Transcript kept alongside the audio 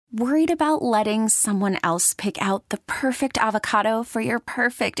Worried about letting someone else pick out the perfect avocado for your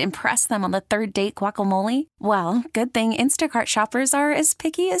perfect impress them on the third date guacamole? Well, good thing Instacart shoppers are as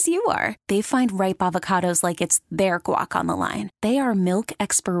picky as you are. They find ripe avocados like it's their guac on the line. They are milk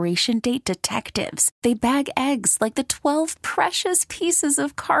expiration date detectives. They bag eggs like the 12 precious pieces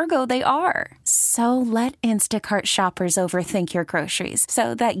of cargo they are. So let Instacart shoppers overthink your groceries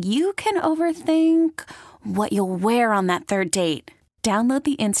so that you can overthink what you'll wear on that third date. Download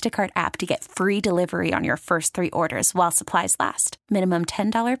the Instacart app to get free delivery on your first 3 orders while supplies last. Minimum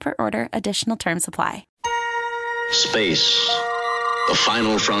 $10 per order. Additional terms apply. Space, the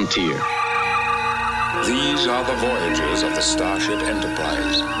final frontier. These are the voyages of the Starship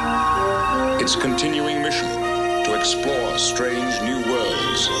Enterprise. Its continuing mission to explore strange new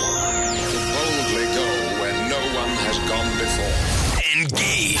worlds, to boldly go where no one has gone before.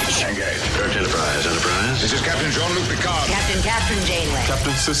 Engage. Search Enterprise. This is Captain Jean-Luc Picard. Captain Catherine Janeway.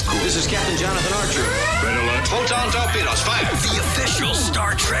 Captain Sisko. This is Captain Jonathan Archer. Red alert. Photon torpedoes, fire. The official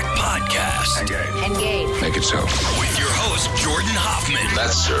Star Trek podcast. Engage. Make it so. With your host, Jordan Hoffman.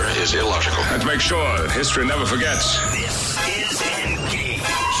 That, sir, is illogical. Let's make sure history never forgets. This is Engage.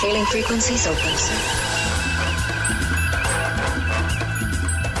 Hailing frequencies open, sir.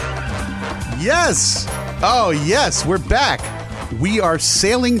 Yes! Oh, yes, we're back. We are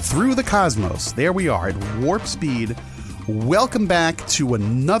sailing through the cosmos. There we are at warp speed. Welcome back to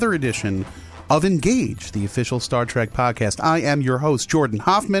another edition of Engage, the official Star Trek podcast. I am your host, Jordan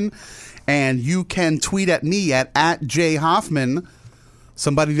Hoffman, and you can tweet at me at @JHoffman.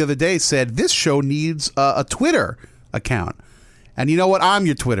 Somebody the other day said, this show needs a Twitter account. And you know what? I'm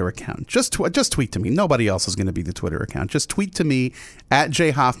your Twitter account. Just tweet to me. Nobody else is going to be the Twitter account. Just tweet to me at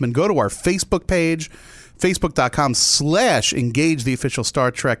 @JHoffman. Go to our Facebook page, Facebook.com/Engage the official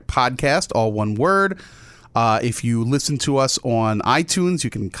Star Trek podcast, all one word. If you listen to us on iTunes, you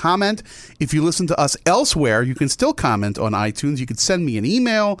can comment. If you listen to us elsewhere, you can still comment on iTunes. You can send me an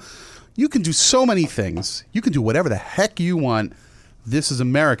email. You can do so many things. You can do whatever the heck you want. This is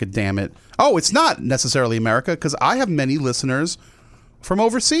America, damn it. Oh, it's not necessarily America, because I have many listeners from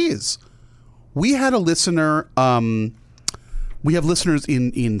overseas. We had a listener, we have listeners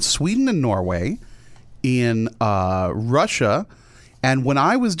in Sweden and Norway, in Russia, and when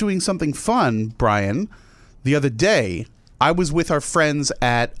I was doing something fun, Brian, the other day, I was with our friends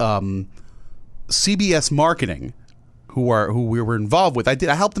at CBS Marketing, who we were involved with. I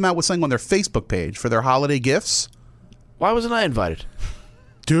helped them out with something on their Facebook page for their holiday gifts. Why wasn't I invited?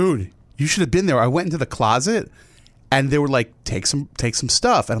 Dude, you should have been there. I went into the closet, and they were like, take some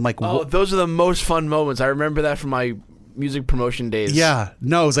stuff. And I'm like, oh, those are the most fun moments. I remember that from my music promotion days. Yeah.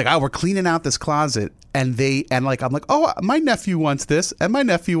 No, it was like, we're cleaning out this closet, and I'm like, oh, my nephew wants this, and my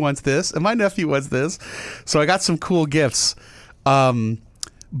nephew wants this, and my nephew wants this. So I got some cool gifts.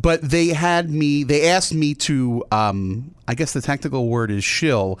 But they asked me to, I guess the technical word is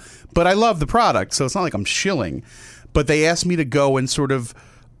shill, but I love the product, so it's not like I'm shilling. But they asked me to go and sort of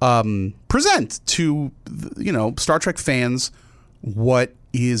present to, Star Trek fans what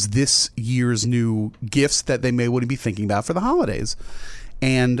is this year's new gifts that they may want to be thinking about for the holidays.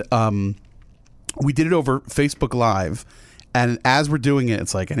 And we did it over Facebook Live. And as we're doing it,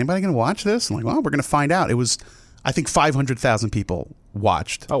 it's like, anybody going to watch this? I'm like, well, we're going to find out. It was, I think, 500,000 people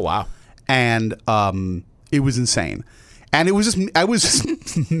watched. Oh, wow. And it was insane. And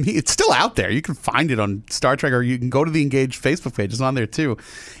it's still out there. You can find it on Star Trek, or you can go to the Engage Facebook page. It's on there too.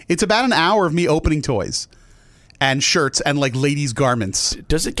 It's about an hour of me opening toys and shirts and like ladies' garments.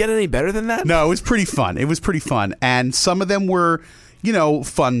 Does it get any better than that? No, it was pretty fun. And some of them were,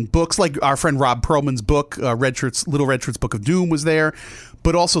 fun books, like our friend Rob Perlman's book, Little Red Shirt's Book of Doom was there,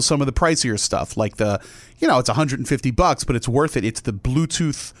 but also some of the pricier stuff, like it's $150, but it's worth it. It's the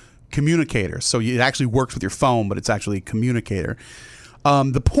Bluetooth communicator, so it actually works with your phone, but it's actually a communicator.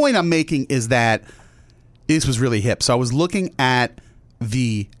 The point I'm making is that this was really hip. So I was looking at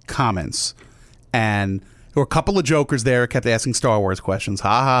the comments, and there were a couple of jokers there, kept asking Star Wars questions, ha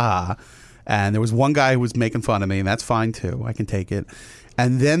ha ha, and there was one guy who was making fun of me, and that's fine too, I can take it.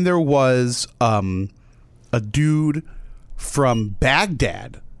 And then there was a dude from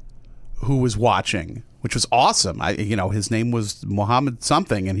Baghdad who was watching, which was awesome. His name was Mohammed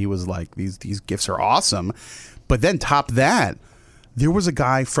something, and he was like, these gifts are awesome. But then top that, there was a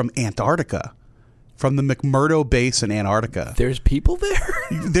guy from Antarctica, from the McMurdo base in Antarctica. There's people there?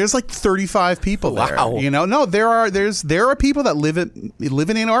 There's like 35 people there. Wow. No, there are people that live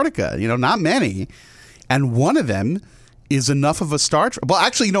in Antarctica, not many. And one of them is enough of a Star Trek. Well,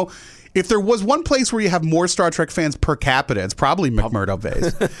 actually, if there was one place where you have more Star Trek fans per capita, it's probably McMurdo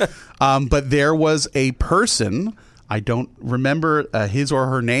Base. But there was a person, I don't remember his or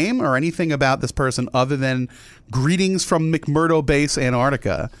her name or anything about this person other than greetings from McMurdo Base,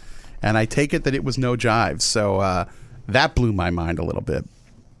 Antarctica. And I take it that it was no jive. So that blew my mind a little bit.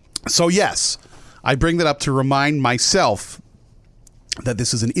 So yes, I bring that up to remind myself that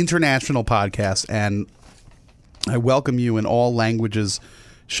this is an international podcast, and I welcome you in all languages,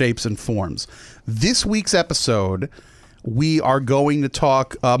 shapes, and forms. This week's episode, we are going to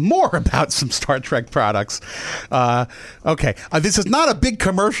talk more about some Star Trek products. This is not a big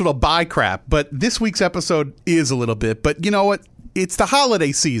commercial to buy crap, but this week's episode is a little bit. But you know what? It's the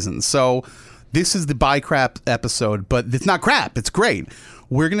holiday season, so this is the buy crap episode, but it's not crap. It's great.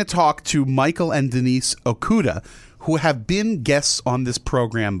 We're going to talk to Michael and Denise Okuda, who have been guests on this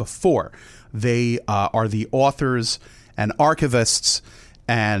program before. They are the authors and archivists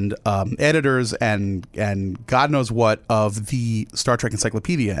and editors and God knows what of the Star Trek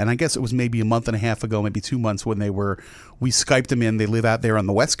Encyclopedia. And I guess it was maybe a month and a half ago, maybe 2 months, when we Skyped them in. They live out there on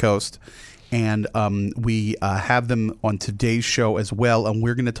the West Coast. And we have them on today's show as well. And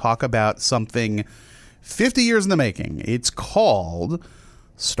we're going to talk about something 50 years in the making. It's called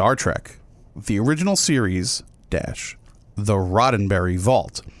Star Trek, the original series - the Roddenberry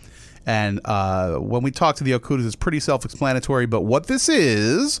Vault. And when we talk to the Okudas, it's pretty self-explanatory. But what this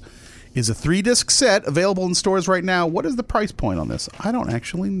is a 3-disc set available in stores right now. What is the price point on this? I don't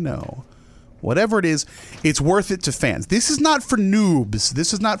actually know. Whatever it is, it's worth it to fans. This is not for noobs.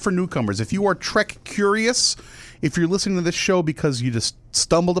 This is not for newcomers. If you are Trek curious, if you're listening to this show because you just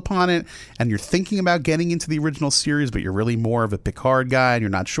stumbled upon it and you're thinking about getting into the original series, but you're really more of a Picard guy and you're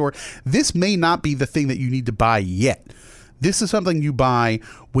not sure, this may not be the thing that you need to buy yet. This is something you buy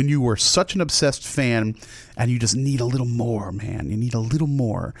when you were such an obsessed fan and you just need a little more, man. You need a little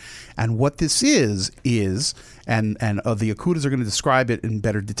more. And what this is, and the Okudas are going to describe it in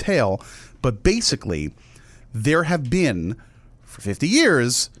better detail, but basically, there have been, for 50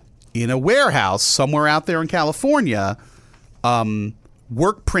 years, in a warehouse somewhere out there in California,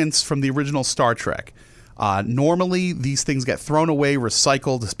 work prints from the original Star Trek. Normally, these things get thrown away,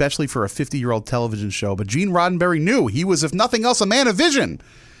 recycled, especially for a 50-year-old television show. But Gene Roddenberry knew. He was, if nothing else, a man of vision.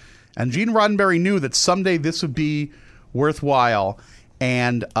 And Gene Roddenberry knew that someday this would be worthwhile.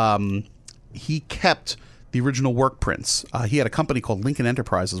 And he kept the original work prints. He had a company called Lincoln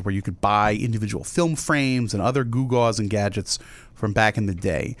Enterprises where you could buy individual film frames and other gewgaws and gadgets from back in the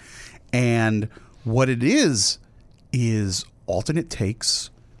day. And what it is alternate takes,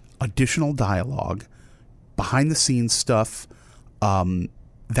 additional dialogue, behind-the-scenes stuff that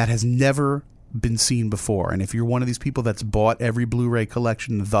has never been seen before. And if you're one of these people that's bought every Blu-ray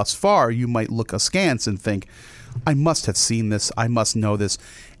collection thus far, you might look askance and think, I must have seen this, I must know this,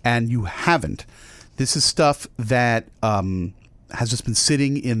 and you haven't. This is stuff that has just been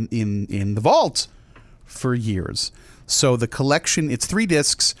sitting in the vault for years. So the collection, it's 3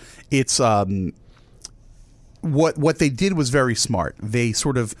 discs. It's what they did was very smart. They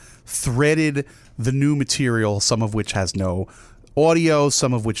sort of threaded the new material, some of which has no audio,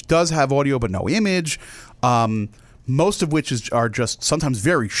 some of which does have audio but no image, most of which are just sometimes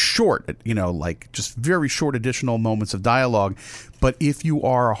very short, like just very short additional moments of dialogue. But if you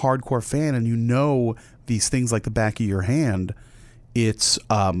are a hardcore fan and you know these things like the back of your hand, it's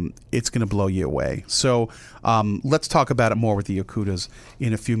going to blow you away. So let's talk about it more with the Okudas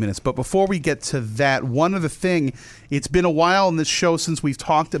in a few minutes. But before we get to that, one other thing, it's been a while in this show since we've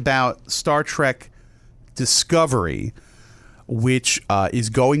talked about Star Trek Discovery, which is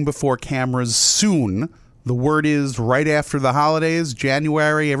going before cameras soon. The word is right after the holidays,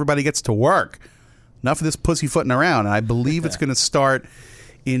 January, everybody gets to work. Enough of this pussyfooting around. And I believe it's going to start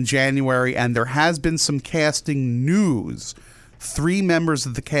in January, and there has been some casting news. 3 members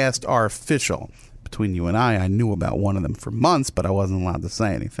of the cast are official. Between you and I knew about one of them for months, but I wasn't allowed to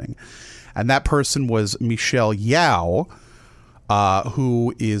say anything. And that person was Michelle Yeoh,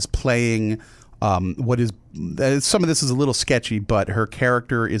 who is playing what is... some of this is a little sketchy, but her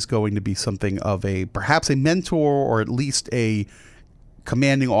character is going to be something of perhaps a mentor, or at least a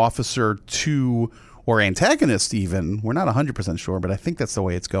commanding officer to, or antagonist even. We're not 100% sure, but I think that's the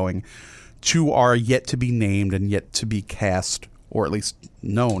way it's going, to our yet to be named and yet to be cast, or at least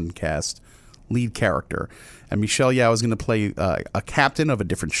known cast, lead character. And Michelle Yeoh is going to play a captain of a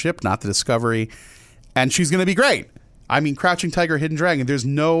different ship, not the Discovery, and she's going to be great. I mean, Crouching Tiger, Hidden Dragon, there's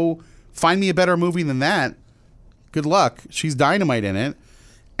no... Find me a better movie than that. Good luck. She's dynamite in it.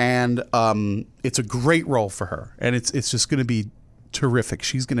 And it's a great role for her. And it's just going to be terrific.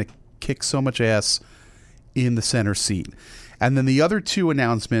 She's going to kick so much ass in the center seat. And then the other 2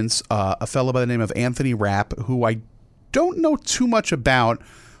 announcements, a fellow by the name of Anthony Rapp, who I don't know too much about,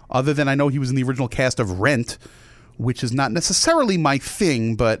 other than I know he was in the original cast of Rent, which is not necessarily my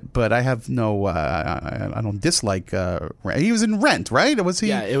thing, but I have no, I don't dislike. He was in Rent, right? Or was he?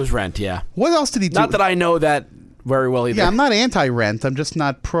 Yeah, it was Rent. Yeah. What else did he do? Not that I know that very well either. Yeah, I'm not anti-Rent. I'm just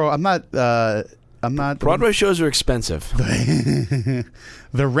not pro. I'm not. Broadway shows are expensive.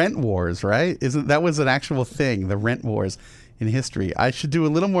 The Rent Wars, right? That was an actual thing? The Rent Wars in history. I should do a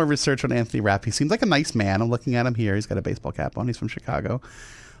little more research on Anthony Rapp. He seems like a nice man. I'm looking at him here. He's got a baseball cap on. He's from Chicago,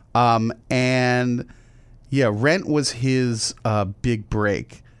 and yeah, Rent was his big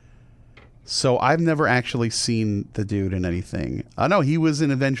break. So I've never actually seen the dude in anything. No, he was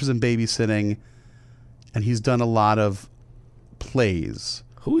in Adventures in Babysitting, and he's done a lot of plays.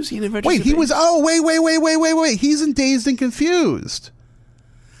 Who is he in Adventures? Wait, he was. Oh, wait. He's in Dazed and Confused.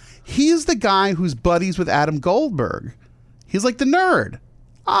 He's the guy who's buddies with Adam Goldberg. He's like the nerd.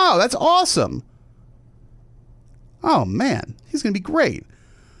 Oh, that's awesome. Oh man, he's gonna be great.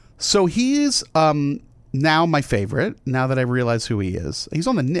 So he's now my favorite. Now that I realize who he is, he's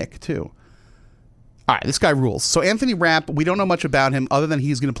on the Nick too. All right, this guy rules. So Anthony Rapp, we don't know much about him other than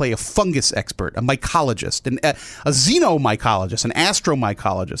he's going to play a fungus expert, a mycologist, a xenomycologist, an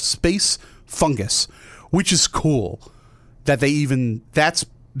astromycologist, space fungus, which is cool. That they even that's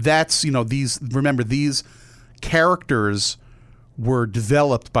these characters were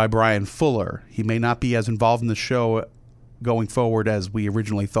developed by Brian Fuller. He may not be as involved in the show going forward as we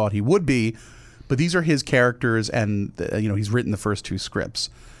originally thought he would be, but these are his characters, and he's written the first 2 scripts.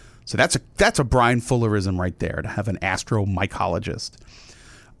 So that's a Brian Fullerism right there, to have an astromycologist.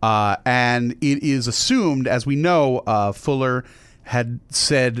 And it is assumed, as we know, Fuller had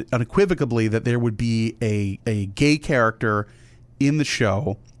said unequivocally that there would be a gay character in the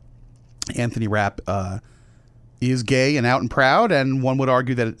show. Anthony Rapp is gay and out and proud, and one would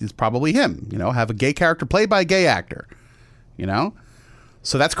argue that it is probably him. Have a gay character played by a gay actor.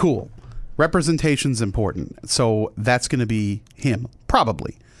 So that's cool. Representation's important. So that's going to be him,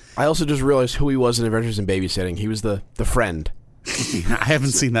 probably. I also just realized who he was in Adventures in Babysitting. He was the friend. I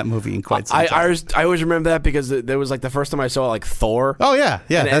haven't seen that movie in quite some time. I always remember that because there was like the first time I saw like Thor. Oh yeah.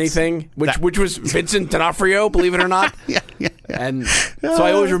 And anything, which was Vincent D'Onofrio, believe it or not. yeah. And so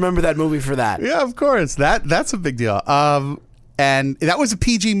I always remember that movie for that. Yeah, of course. That's a big deal. And that was a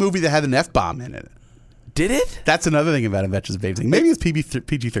PG movie that had an F-bomb in it. Did it? That's another thing about Adventures in Babysitting. Maybe it's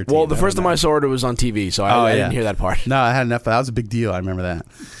PG-13. Well, the first time I saw it was on TV, so I didn't hear that part. No, I had enough. That was a big deal. I remember that.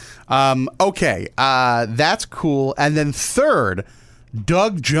 Okay, that's cool. And then third,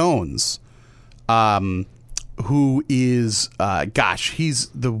 Doug Jones, who is, he's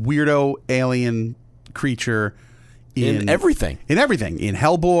the weirdo alien creature in everything. In everything. In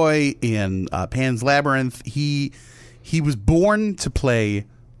Hellboy, in Pan's Labyrinth. He was born to play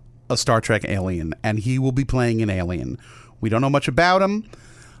a Star Trek alien, and he will be playing an alien. We don't know much about him.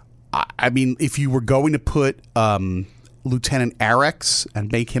 I mean, if you were going to put Lieutenant Arex and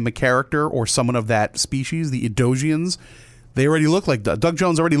make him a character, or someone of that species, the Edosians, they already look like Doug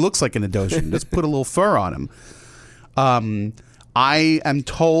Jones already looks like an Edosian. Just put a little fur on him. I am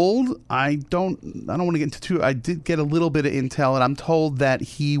told, I don't want to get into I did get a little bit of intel, and I'm told that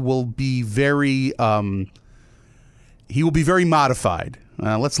he will be very modified.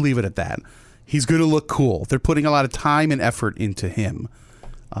 Let's leave it at that. He's going to look cool. They're putting a lot of time and effort into him.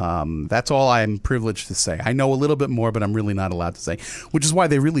 That's all I'm privileged to say. I know a little bit more, but I'm really not allowed to say, which is why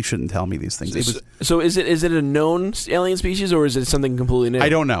they really shouldn't tell me these things. So is it a known alien species, or is it something completely new? I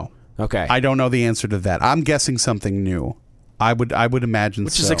don't know. Okay. I don't know the answer to that. I'm guessing something new. I would imagine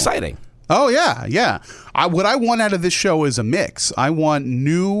Which is exciting. Oh, yeah. What I want out of this show is a mix. I want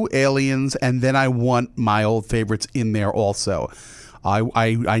new aliens, and then I want my old favorites in there also.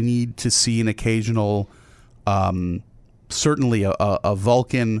 I need to see an occasional, certainly a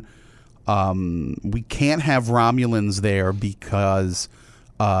Vulcan. We can't have Romulans there because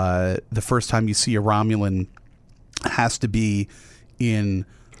the first time you see a Romulan has to be in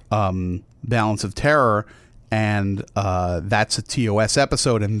Balance of Terror, and that's a TOS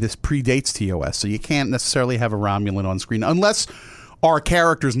episode, and this predates TOS, so you can't necessarily have a Romulan on screen unless our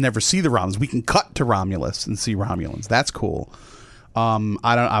characters never see the Romulans. We can cut to Romulus and see Romulans. That's cool.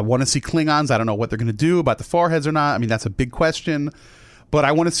 I want to see Klingons. I don't know what they're going to do about the foreheads or not. I mean, that's a big question. But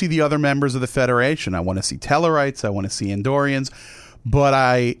I want to see the other members of the Federation. I want to see Tellarites. I want to see Andorians. But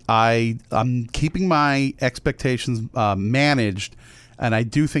I'm keeping my expectations managed, and I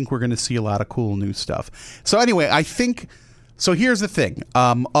do think we're going to see a lot of cool new stuff. So anyway, I think so. Here's the thing: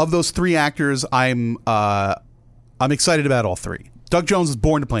 of those three actors, I'm excited about all three. Doug Jones is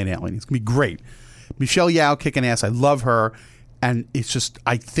born to play an alien. It's going to be great. Michelle Yeoh kicking ass. I love her. And it's just,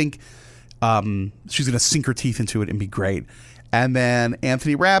 I think she's going to sink her teeth into it and be great. And then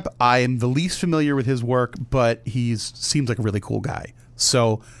Anthony Rapp, I am the least familiar with his work, but he seems like a really cool guy.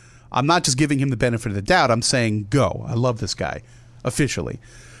 So I'm not just giving him the benefit of the doubt. I'm saying go. I love this guy, officially.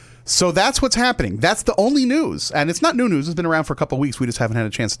 So that's what's happening. That's the only news. And it's not new news. It's been around for a couple of weeks. We just haven't had a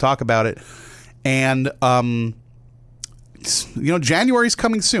chance to talk about it. And, January's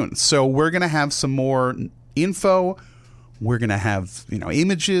coming soon. So we're going to have some more info. We're going to have,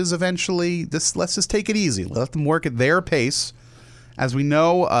 images eventually. Let's just take it easy. Let them work at their pace. As we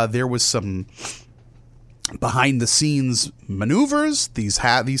know, there was some behind-the-scenes maneuvers. These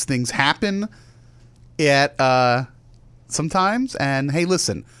things happen at sometimes. And, hey,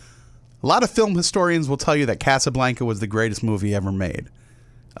 listen, a lot of film historians will tell you that Casablanca was the greatest movie ever made.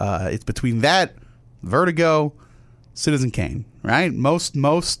 It's between that, Vertigo, Citizen Kane, right? Most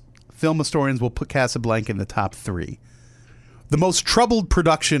film historians will put Casablanca in the top 3. The most troubled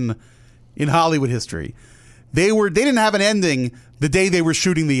production in Hollywood history. They didn't have an ending the day they were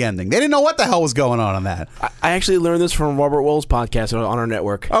shooting the ending. They didn't know what the hell was going on that. I actually learned this from Robert Wohl's podcast on our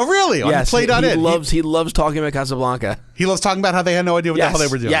network. Oh, really? Yes, Play.it. He loves talking about Casablanca. He loves talking about how they had no idea what the hell they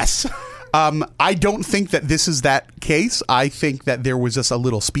were doing. Yes. I don't think that this is that case. I think that there was just a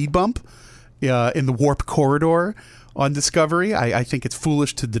little speed bump in the warp corridor on Discovery. I think it's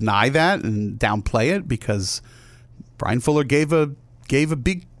foolish to deny that and downplay it because Brian Fuller gave a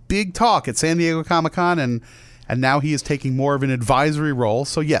big talk at San Diego Comic-Con and now he is taking more of an advisory role.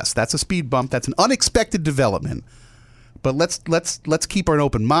 So yes, that's a speed bump. That's an unexpected development. But let's keep an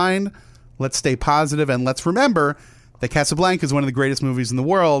open mind. Let's stay positive and let's remember that Casablanca is one of the greatest movies in the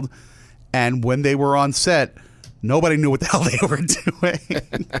world. And when they were on set, nobody knew what the hell they were doing.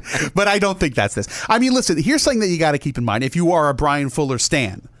 But I don't think that's this. I mean, listen, here's something that you got to keep in mind. If you are a Brian Fuller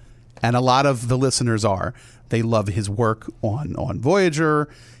stan, and a lot of the listeners are, they love his work on Voyager,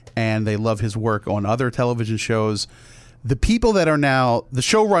 and they love his work on other television shows. The people that are now, the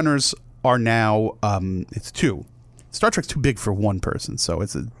showrunners are now, it's 2. Star Trek's too big for one person, so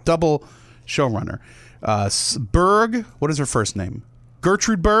it's a double showrunner. Berg, what is her first name?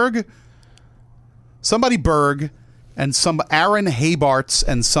 Gertrude Berg? Somebody Berg and some Aaron Haybarts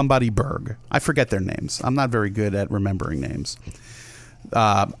and somebody Berg. I forget their names. I'm not very good at remembering names.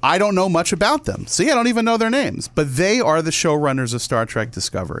 I don't know much about them. See, I don't even know their names. But they are the showrunners of Star Trek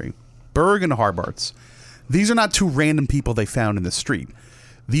Discovery. Berg and Haybarts. These are not 2 random people they found in the street.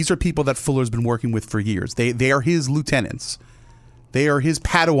 These are people that Fuller's been working with for years. They are his lieutenants. They are his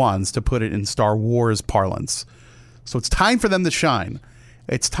Padawans, to put it in Star Wars parlance. So it's time for them to shine.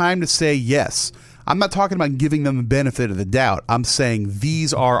 It's time to say yes. I'm not talking about giving them the benefit of the doubt. I'm saying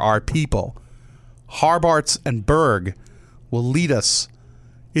these are our people. Haybarts and Berg will lead us.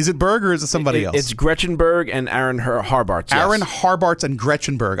 Is it Berg or is it somebody else? It's Gretchen Berg and Aaron Haybarts. Yes. Aaron Haybarts and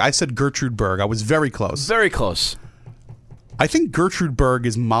Gretchen Berg. I said Gertrude Berg. I was very close. Very close. I think Gertrude Berg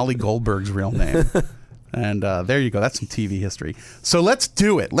is Molly Goldberg's real name. And there you go. That's some TV history. So let's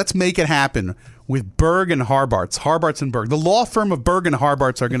do it. Let's make it happen with Berg and Haybarts. Haybarts and Berg. The law firm of Berg and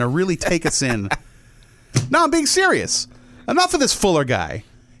Haybarts are going to really take us in. No, I'm being serious. Enough of this Fuller guy.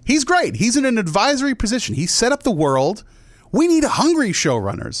 He's great. He's in an advisory position. He set up the world. We need hungry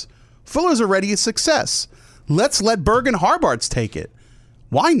showrunners. Fuller's already a success. Let's let Berg and Haybarts take it.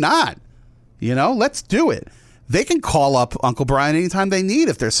 Why not? Let's do it. They can call up Uncle Brian anytime they need.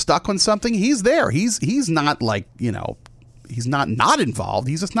 If they're stuck on something, he's there. He's not like, he's not involved.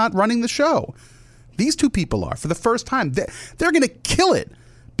 He's just not running the show. These 2 people are for the first time. They're going to kill it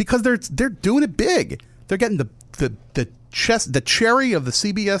because they're doing it big. They're getting the cherry of the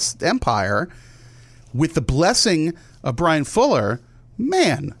CBS empire with the blessing of Brian Fuller.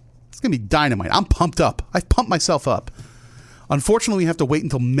 Man, it's going to be dynamite. I'm pumped up. I've pumped myself up. Unfortunately, we have to wait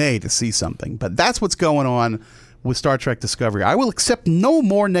until May to see something, but that's what's going on with Star Trek Discovery. I will accept no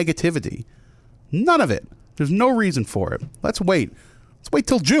more negativity. None of it. There's no reason for it. Let's wait. Let's wait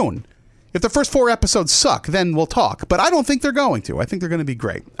till June. If the first 4 episodes suck, then we'll talk. But I don't think they're going to. I think they're going to be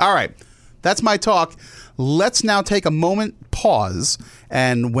great. All right. That's my talk. Let's now take a moment, pause,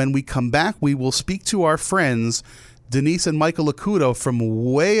 and when we come back, we will speak to our friends, Denise and Michael Acuto,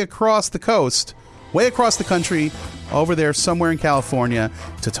 from way across the coast, way across the country, over there somewhere in California,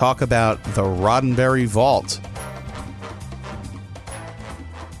 to talk about the Roddenberry Vault.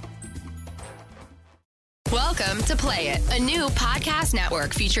 Welcome to Play It, a new podcast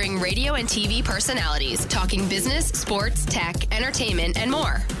network featuring radio and TV personalities talking business, sports, tech, entertainment, and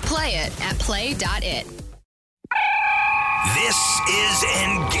more. Play it at play.it. This is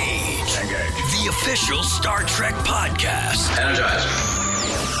Engage, the official Star Trek podcast. Energize.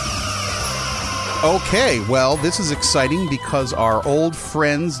 Okay, well, this is exciting because our old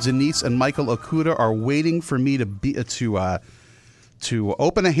friends Denise and Michael Acuto are waiting for me to to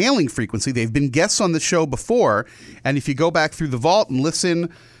open a hailing frequency. They've been guests on the show before, and if you go back through the vault and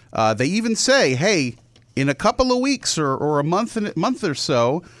listen, they even say, hey, in a couple of weeks or a month or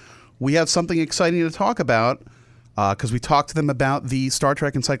so, we have something exciting to talk about, because we talked to them about the Star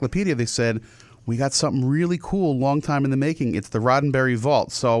Trek Encyclopedia. They said, we got something really cool, long time in the making. It's the Roddenberry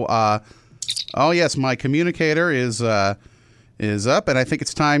Vault. So, oh yes, my communicator is up, and I think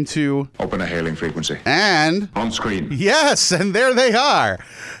it's time to Open a hailing frequency. And On screen. Yes, and there they are.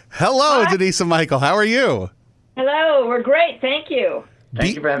 Hello, Denise and Michael. How are you? Hello, we're great. Thank you.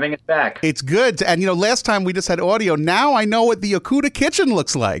 Thank you for having us back. It's good. And, last time we just had audio. Now I know what the Okuda kitchen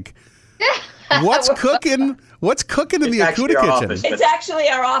looks like. What's cooking? What's cooking in the Okuda kitchen? Office, it's actually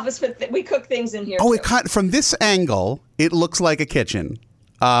our office, but we cook things in here. Oh, too. from this angle, it looks like a kitchen.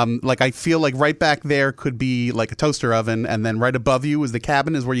 Like I feel like right back there could be like a toaster oven, and then right above you is the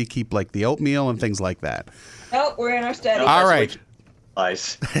cabin, is where you keep like the oatmeal and things like that. Oh, we're in our study. All right.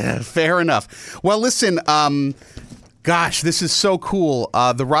 Nice. Fair enough. Well, listen, gosh, this is so cool.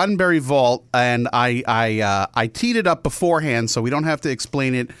 The Roddenberry Vault, and I teed it up beforehand, so we don't have to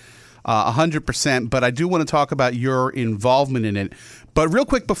explain it 100%, but I do want to talk about your involvement in it. But real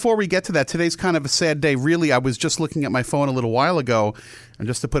quick, before we get to that, today's kind of a sad day. Really, I was just looking at my phone a little while ago, and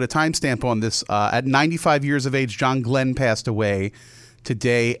just to put a timestamp on this, at 95 years of age, John Glenn passed away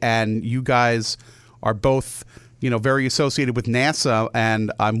today, and you guys are both, very associated with NASA,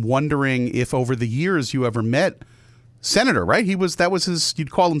 and I'm wondering if over the years you ever met Senator, right? That was his,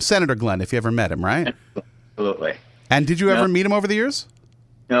 you'd call him Senator Glenn if you ever met him, right? Absolutely. And did you ever meet him over the years?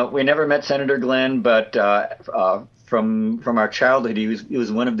 No, we never met Senator Glenn, but from our childhood, he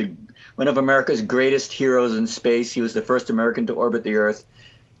was one of America's greatest heroes in space. He was the first American to orbit the Earth.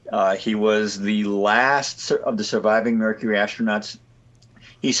 He was the last of the surviving Mercury astronauts.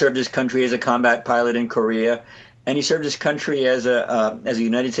 He served his country as a combat pilot in Korea, and he served his country as a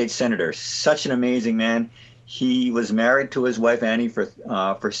United States Senator. Such an amazing man. He was married to his wife Annie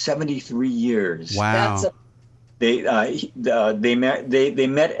for 73 years. Wow. They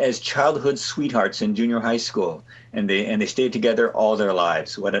met as childhood sweethearts in junior high school, and they stayed together all their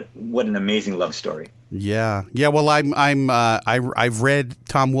lives. What an amazing love story. Yeah. Well, I've read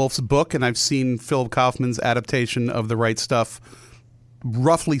Tom Wolfe's book, and I've seen Philip Kaufman's adaptation of The Right Stuff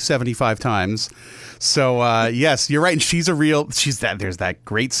roughly 75 times. So yes, you're right. And there's that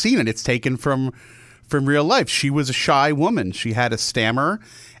great scene, and it's taken from real life. She was a shy woman. She had a stammer,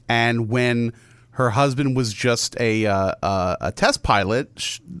 and when her husband was just a test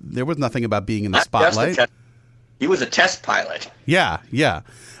pilot, there was nothing about being in the spotlight. He was a test pilot. Yeah.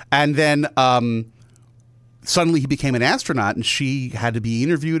 And then suddenly he became an astronaut, and she had to be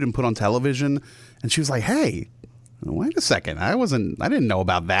interviewed and put on television. And she was like, "Hey, wait a second. I didn't know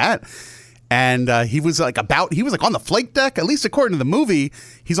about that." And he was like on the flight deck, at least according to the movie.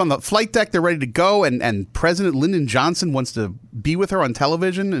 He's on the flight deck. They're ready to go. And President Lyndon Johnson wants to be with her on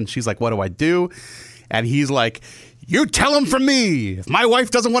television. And she's like, "What do I do?" And he's like, "You tell him from me. If my wife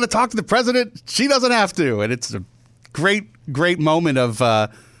doesn't want to talk to the president, she doesn't have to." And it's a great, great moment of, how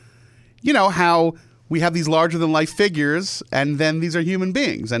we have these larger than life figures, and then these are human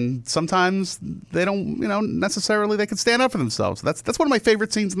beings. And sometimes they don't, necessarily they can stand up for themselves. That's one of my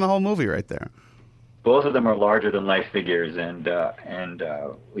favorite scenes in the whole movie right there. Both of them are larger than life figures, and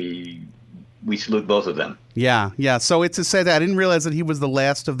we salute both of them. Yeah. So it's to say that I didn't realize that he was the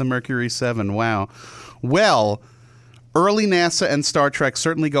last of the Mercury 7. Wow. Well, early NASA and Star Trek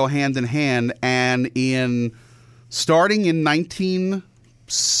certainly go hand in hand, and starting in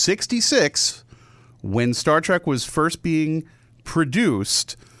 1966, when Star Trek was first being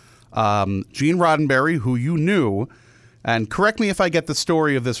produced, Gene Roddenberry, who you knew, and correct me if I get the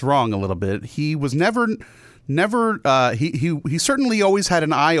story of this wrong a little bit, he was he certainly always had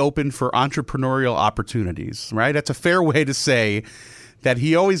an eye open for entrepreneurial opportunities, right? That's a fair way to say that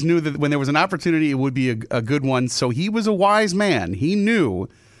he always knew that when there was an opportunity, it would be a good one. So he was a wise man. He knew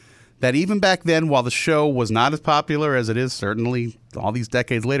that even back then, while the show was not as popular as it is certainly all these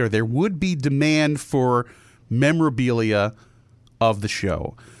decades later, there would be demand for memorabilia of the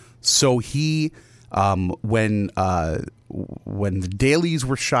show. So he, when the dailies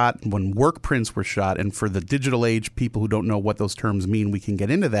were shot, when work prints were shot, and for the digital age people who don't know what those terms mean, we can get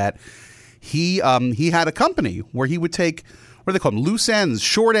into that. He had a company where he would take, what do they call them, loose ends,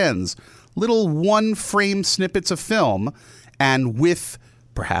 short ends, little one-frame snippets of film, and with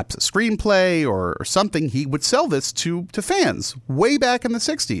perhaps a screenplay or something, he would sell this to fans way back in the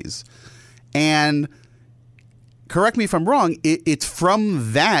 60s. And correct me if I'm wrong, it's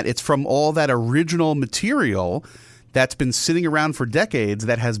from all that original material that's been sitting around for decades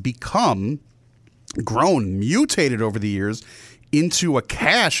that has grown, mutated over the years into a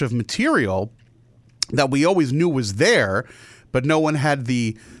cache of material that we always knew was there, but no one had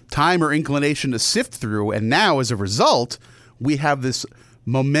the time or inclination to sift through. And now, as a result, we have this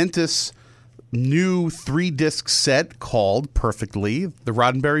momentous new 3-disc set called, perfectly, the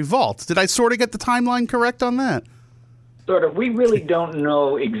Roddenberry Vault. Did I sort of get the timeline correct on that? Sort of. We really don't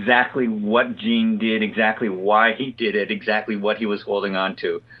know exactly what Gene did, exactly why he did it, exactly what he was holding on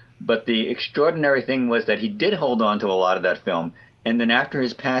to. But the extraordinary thing was that he did hold on to a lot of that film. And then after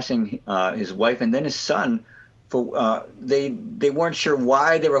his passing, his wife and then his son, they weren't sure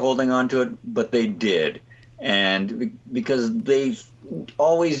why they were holding on to it, but they did. And because they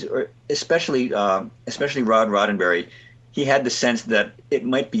always, especially Rod Roddenberry, he had the sense that it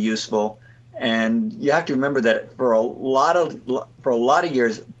might be useful. And you have to remember that for a lot of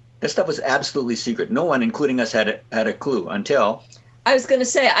years, this stuff was absolutely secret. No one, including us, had a clue until. I was going to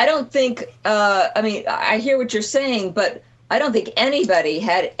say, I don't think. I hear what you're saying, but I don't think anybody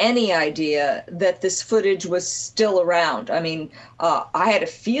had any idea that this footage was still around. I mean, I had a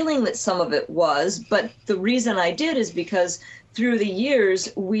feeling that some of it was, but the reason I did is because through the years,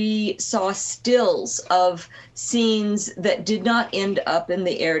 we saw stills of scenes that did not end up in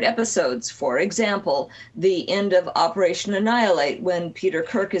the aired episodes. For example, the end of Operation Annihilate, when Peter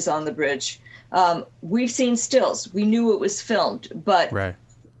Kirk is on the bridge. We've seen stills. We knew it was filmed, but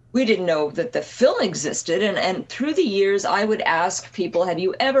we didn't know that the film existed. And through the years, I would ask people, have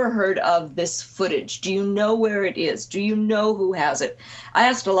you ever heard of this footage? Do you know where it is? Do you know who has it? I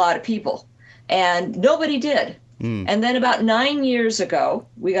asked a lot of people, and nobody did. And then about 9 years ago,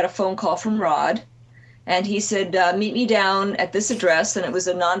 we got a phone call from Rod, and he said, meet me down at this address. And it was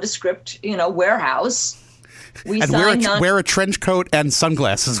a nondescript, warehouse. Wear a trench coat and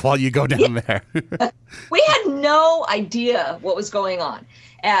sunglasses while you go down there. We had no idea what was going on.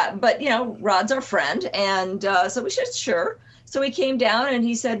 But, Rod's our friend. And so we said, sure. So he came down and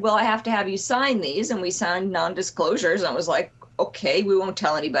he said, well, I have to have you sign these. And we signed non-disclosures. And I was like, okay, we won't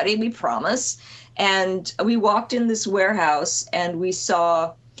tell anybody. We promise. And we walked in this warehouse and we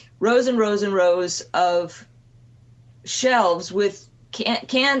saw rows and rows and rows of shelves with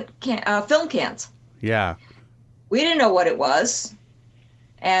film cans. Yeah. We didn't know what it was.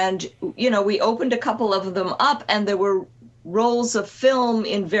 And, we opened a couple of them up and there were rolls of film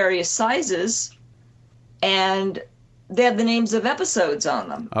in various sizes and they had the names of episodes on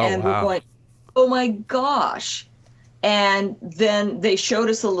them. We're going, oh my gosh. And then they showed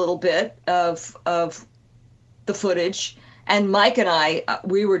us a little bit of the footage. And Mike and I,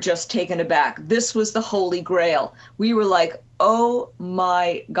 we were just taken aback. This was the Holy Grail. We were like, oh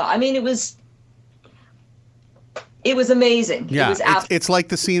my God. I mean, it was amazing. Yeah, it's like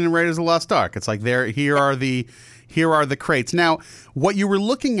the scene in Raiders of the Lost Ark. It's like here are the crates. Now, what you were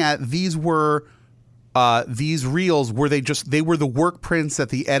looking at, these were these reels. They were the work prints that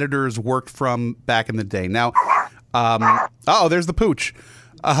the editors worked from back in the day. Now, there's the pooch.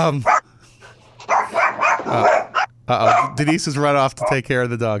 Denise has run off to take care of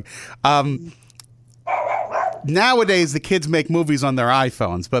the dog. Nowadays, the kids make movies on their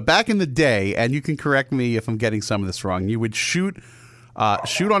iPhones, but back in the day, and you can correct me if I'm getting some of this wrong, you would shoot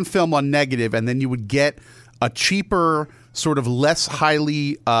on film on negative, and then you would get a cheaper, sort of less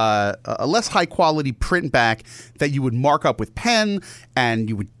high quality print back that you would mark up with pen, and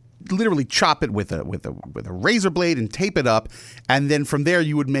you would literally chop it with a razor blade and tape it up, and then from there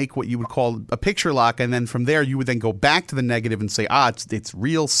you would make what you would call a picture lock, and then from there you would then go back to the negative and say, it's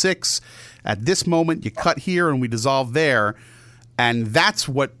reel 6 at this moment. You cut here and we dissolve there, and that's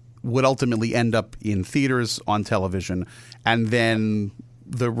what would ultimately end up in theaters on television. And then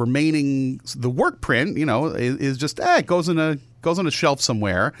the work print, is just it goes on a shelf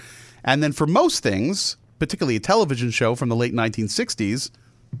somewhere. And then for most things, particularly a television show from the late 1960s.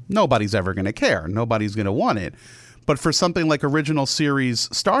 Nobody's ever going to care. Nobody's going to want it. But for something like original series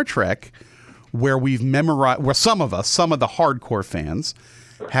Star Trek, where some of the hardcore fans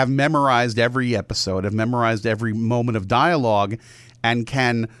have memorized every episode, have memorized every moment of dialogue, and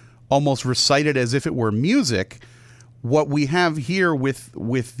can almost recite it as if it were music, what we have here with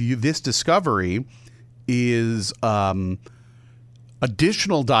this discovery is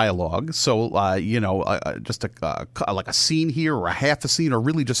additional dialogue, so just like a scene here or a half a scene, or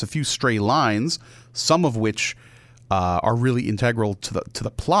really just a few stray lines, some of which are really integral to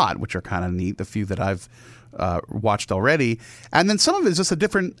the plot, which are kind of neat. The few that I've watched already, and then some of it is just a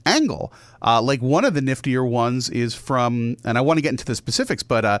different angle. Like one of the niftier ones is from, and I want to get into the specifics,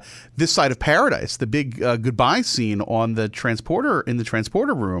 but This Side of Paradise, the big goodbye scene on the transporter in the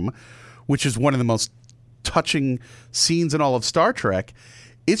transporter room, which is one of the most touching scenes in all of Star Trek.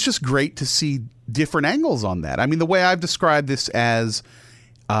 It's just great to see different angles on that. I mean, the way I've described this as,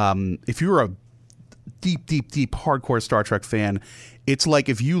 if you're a deep hardcore Star Trek fan, it's like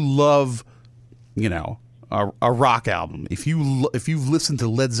if you love, a rock album, if you've listened to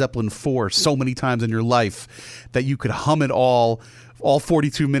Led Zeppelin 4 so many times in your life that you could hum it all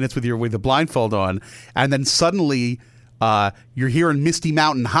 42 minutes with the blindfold on, and then suddenly you're hearing Misty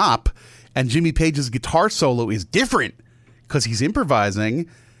Mountain Hop, and Jimmy Page's guitar solo is different because he's improvising.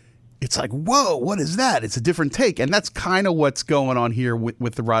 It's like, whoa, what is that? It's a different take. And that's kind of what's going on here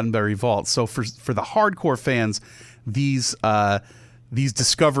with the Roddenberry Vault. So for the hardcore fans, these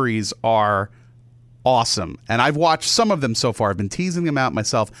discoveries are awesome. And I've watched some of them so far. I've been teasing them out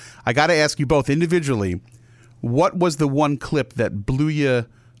myself. I got to ask you both individually, what was the one clip that blew you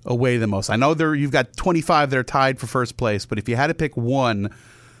away the most? I know you've got 25 that are tied for first place, but if you had to pick one,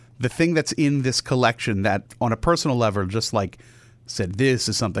 the thing that's in this collection that on a personal level just like said, this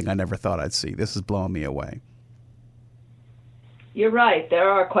is something I never thought I'd see. This is blowing me away. You're right. There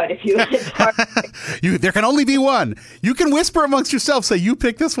are quite a few. There can only be one. You can whisper amongst yourself, say, you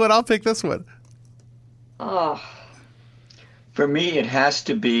pick this one, I'll pick this one. Oh. For me, it has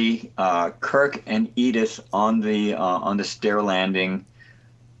to be Kirk and Edith on the stair landing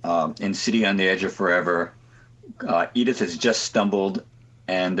in City on the Edge of Forever. Edith has just stumbled,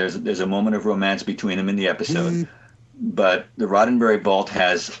 and there's a moment of romance between them in the episode. But the Roddenberry Vault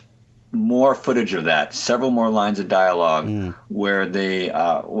has more footage of that, several more lines of dialogue where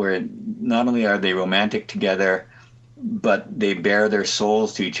where not only are they romantic together, but they bare their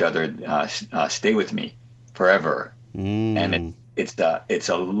souls to each other. Stay with me forever, and it's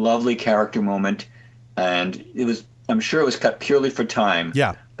a lovely character moment, and I'm sure it was cut purely for time.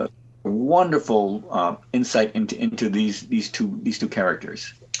 Yeah, but wonderful insight into these two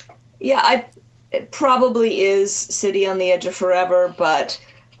characters. Yeah, it probably is City on the Edge of Forever, but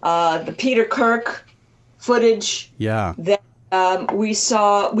the Peter Kirk footage that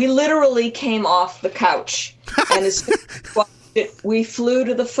we literally came off the couch, and as soon as we watched it, we flew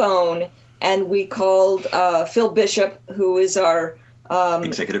to the phone and we called Phil Bishop, who is our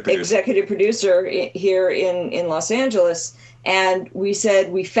executive producer here in Los Angeles, and we said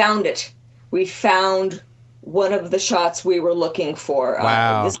we found it. We found one of the shots we were looking for.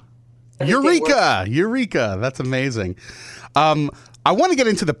 Wow. Eureka! That's amazing. I want to get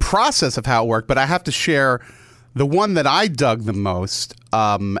into the process of how it worked, but I have to share the one that I dug the most.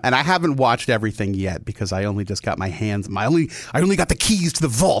 And I haven't watched everything yet because I only just got my hands. I only got the keys to the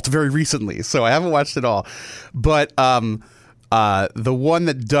vault very recently, so I haven't watched it all. But the one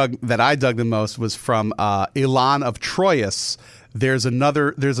that I dug the most was from Elan of Troyes. There's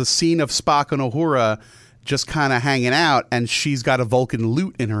a scene of Spock and Uhura just kind of hanging out, and she's got a Vulcan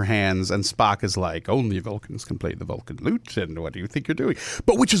lute in her hands, and Spock is like, only Vulcans can play the Vulcan lute, and what do you think you're doing?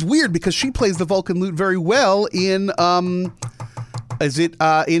 But which is weird because she plays the Vulcan lute very well in in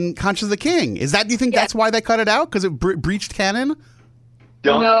Conscience of the King. Do you think that's why they cut it out? Because it breached canon?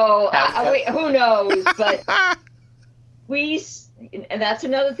 No, wait, who knows? But and that's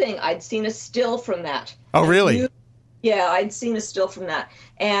another thing. I'd seen a still from that. Oh, really? Yeah, I'd seen a still from that.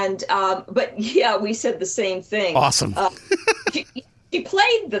 And, but yeah, we said the same thing. Awesome. She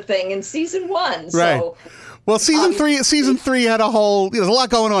played the thing in season 1. So, right. Well, season three had a whole, there's a lot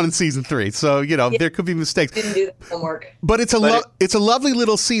going on in season 3. So, there could be mistakes. Didn't do the homework. But it's a lovely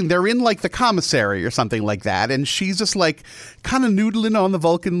little scene. They're in like the commissary or something like that. And she's just like kind of noodling on the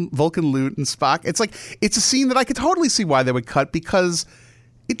Vulcan lute and Spock. It's a scene that I could totally see why they would cut because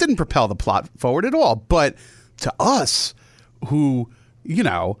it didn't propel the plot forward at all. But to us who,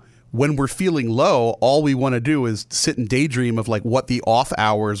 when we're feeling low, all we want to do is sit and daydream of like what the off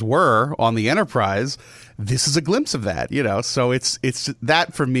hours were on the Enterprise. This is a glimpse of that, So it's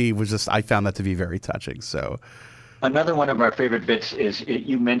that for me was just, I found that to be very touching. So another one of our favorite bits is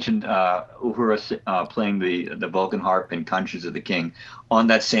you mentioned Uhura playing the Vulcan harp in Conscience of the King. On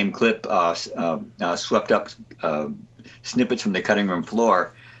that same clip, swept up snippets from the cutting room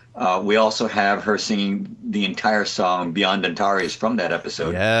floor. We also have her singing the entire song Beyond Antares from that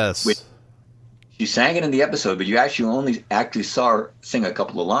episode. Yes. She sang it in the episode, but you only saw her sing a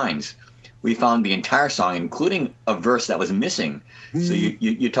couple of lines. We found the entire song, including a verse that was missing. So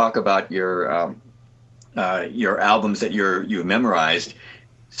you talk about your albums that you've memorized.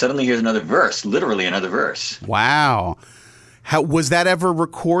 Suddenly here's another verse, literally another verse. Wow. How was that ever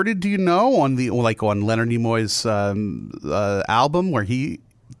recorded? Do you know on Leonard Nimoy's album where he?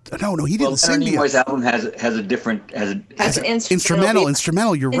 No, he didn't sing. Leonard Nimoy's album has an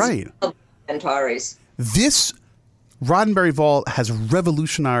instrumental. You're right. Antares. This Roddenberry Vault has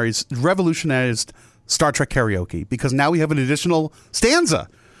revolutionized Star Trek karaoke because now we have an additional stanza.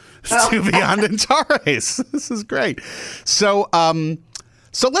 to Beyond Antares. This is great. So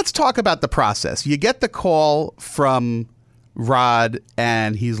let's talk about the process. You get the call from Rod,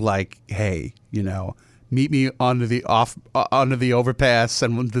 and he's like, "Hey, meet me under the overpass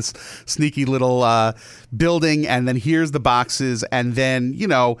and this sneaky little building, and then here's the boxes, and then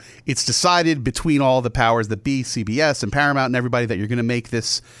it's decided between all the powers that be, CBS and Paramount and everybody, that you're going to make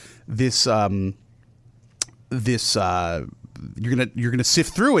this you're gonna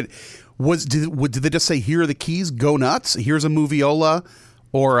sift through it." Did they just say, "Here are the keys, go nuts. Here's a Moviola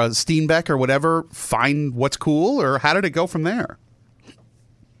or a Steenbeck or whatever. Find what's cool," or how did it go from there?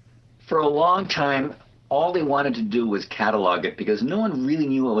 For a long time, all they wanted to do was catalog it because no one really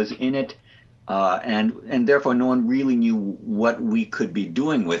knew what was in it, and therefore no one really knew what we could be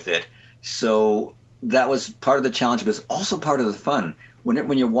doing with it. So that was part of the challenge, but it's also part of the fun.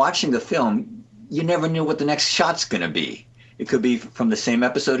 When you're watching the film, you never knew what the next shot's going to be. It could be from the same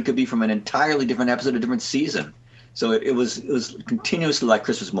episode. It could be from an entirely different episode, a different season. So it was continuously like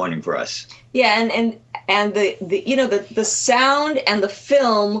Christmas morning for us. Yeah, and the sound and the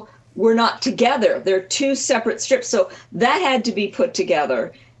film were not together. They're two separate strips. So that had to be put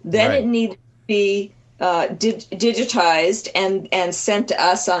together. Then It needed to be digitized and sent to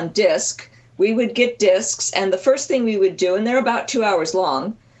us on disc. We would get discs, and the first thing we would do, and they're about 2 hours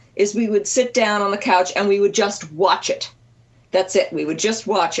long, is we would sit down on the couch and we would just watch it. That's it. We would just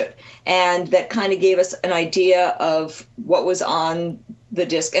watch it. And that kind of gave us an idea of what was on the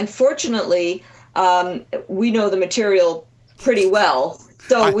disc. And fortunately, we know the material pretty well.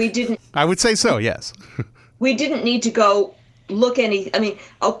 So we didn't... I would say so, yes. We didn't need to go look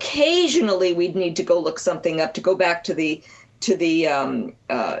occasionally we'd need to go look something up to go back to the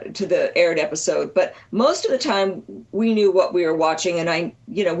aired episode, but most of the time we knew what we were watching, and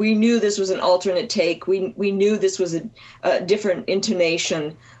we knew this was an alternate take. We knew this was a different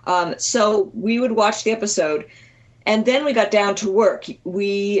intonation. So we would watch the episode, and then we got down to work.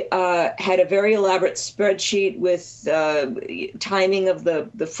 We had a very elaborate spreadsheet with timing of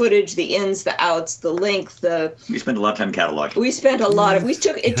the footage, the ins, the outs, the length. We spent a lot of time cataloging. We spent a lot of.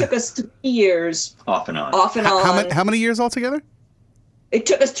 It took us 3 years. Off and on. How many years altogether? It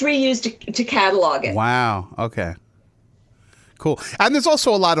took us 3 years to catalog it. Wow. Okay. Cool. And there's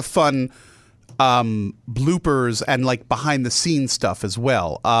also a lot of fun bloopers and like behind the scenes stuff as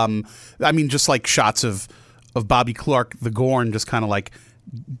well. Just like shots of Bobby Clark, the Gorn, just kind of like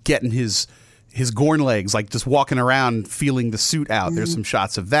getting his Gorn legs, like just walking around, feeling the suit out. Mm-hmm. There's some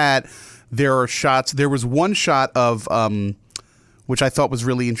shots of that. There was one shot of, which I thought was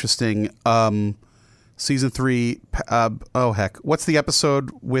really interesting. Season 3. What's the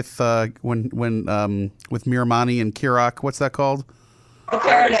episode with when with Miramani and Kirok? What's that called? The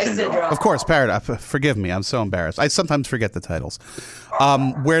Paradise Syndrome. Of course, Paradise. Forgive me, I'm so embarrassed. I sometimes forget the titles.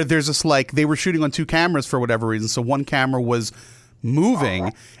 Where there's this like they were shooting on 2 cameras for whatever reason, so one camera was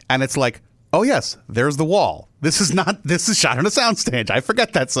moving, and it's like, oh yes, there's the wall. This is shot on a soundstage. I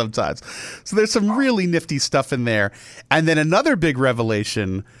forget that sometimes. So there's some really nifty stuff in there, and then another big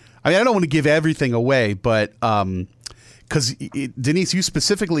revelation. I mean, I don't want to give everything away, but because Denise, you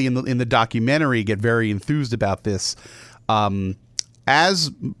specifically in the documentary get very enthused about this.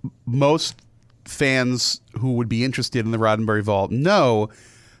 As most fans who would be interested in the Roddenberry Vault know,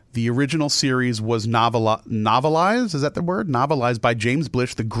 the original series was novelized. Is that the word? Novelized by James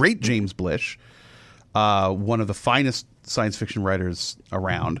Blish, the great James Blish, one of the finest science fiction writers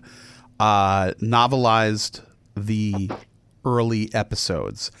around. Novelized the early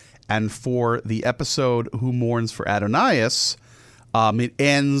episodes. And for the episode Who Mourns for Adonais, it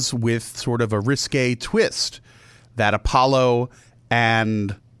ends with sort of a risque twist that Apollo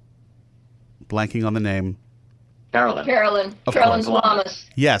and blanking on the name. Carolyn Selamis.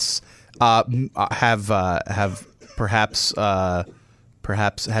 Yes, have perhaps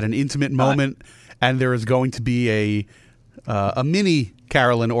had an intimate moment, and there is going to be a mini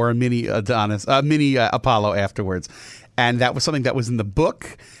Carolyn or a mini Adonis, a mini Apollo afterwards, and that was something that was in the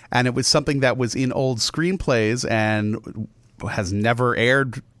book, and it was something that was in old screenplays and has never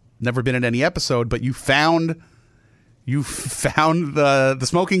aired, never been in any episode, but you found the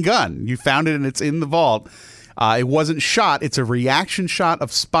smoking gun. You found it, and it's in the vault. It wasn't shot. It's a reaction shot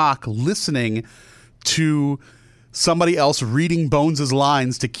of Spock listening to somebody else reading Bones'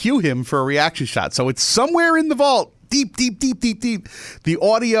 lines to cue him for a reaction shot. So it's somewhere in the vault, deep. The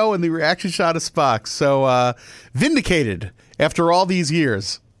audio and the reaction shot of Spock. So vindicated after all these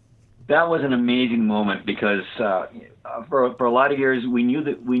years. That was an amazing moment because for a lot of years we knew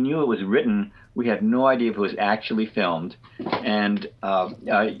it was written. We had no idea if it was actually filmed. And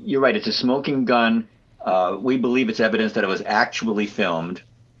you're right, it's a smoking gun. We believe it's evidence that it was actually filmed.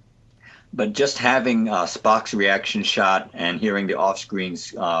 But just having Spock's reaction shot and hearing the off-screen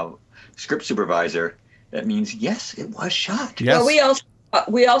script supervisor, that means, yes, it was shot. Yes. Well,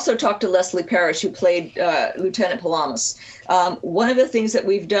 we also talked to Leslie Parrish, who played Lieutenant Palamas. One of the things that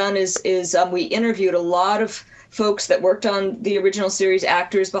we've done is we interviewed a lot of folks that worked on the original series,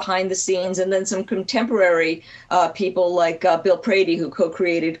 actors behind the scenes, and then some contemporary people like Bill Prady, who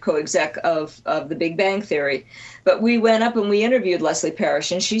co-exec of The Big Bang Theory. But we went up and we interviewed Leslie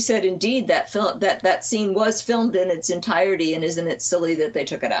Parrish, and she said, indeed, that scene was filmed in its entirety, and isn't it silly that they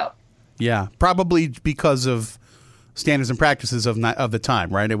took it out? Yeah, probably because of standards and practices of the time,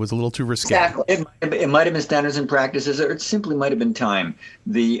 right? It was a little too risque. Exactly. It might have been standards and practices, or it simply might have been time.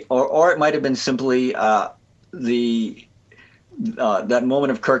 Or it might have been simply that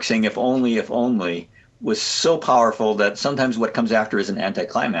moment of Kirk saying "if only" was so powerful that sometimes what comes after is an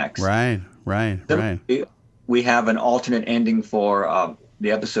anticlimax. Right. We have an alternate ending for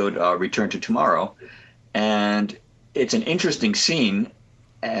the episode "Return to Tomorrow," and it's an interesting scene,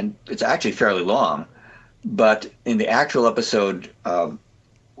 and it's actually fairly long. But in the actual episode,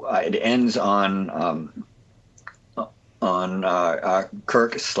 it ends on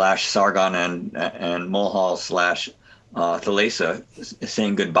Kirk / Sargon and Mulhall / Thalassa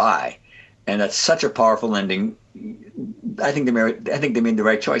saying goodbye, and that's such a powerful ending. I think they made the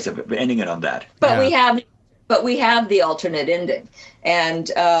right choice of ending it on that. But we have the alternate ending,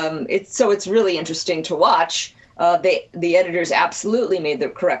 and it's really interesting to watch. The editors absolutely made the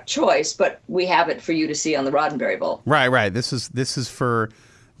correct choice, but we have it for you to see on the Roddenberry Vault. Right. This is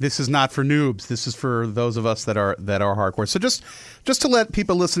not for noobs. This is for those of us that are hardcore. So just to let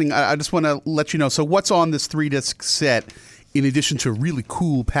people listening, I just want to let you know. So what's on this 3-disc set? In addition to really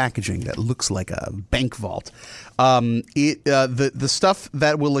cool packaging that looks like a bank vault, the stuff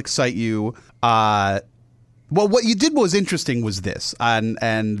that will excite you. Well, what you did was interesting was this, and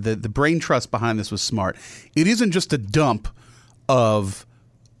the brain trust behind this was smart. It isn't just a dump of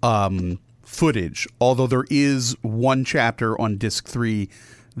footage, although there is one chapter on disc 3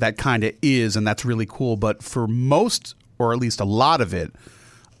 that kind of is, and that's really cool. But for most, or at least a lot of it,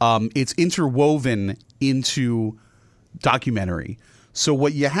 it's interwoven into documentary. So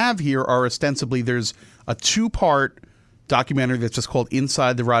what you have here are ostensibly, there's a 2-part documentary that's just called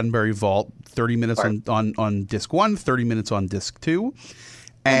Inside the Roddenberry Vault, 30 minutes on disc 1, 30 minutes on disc 2.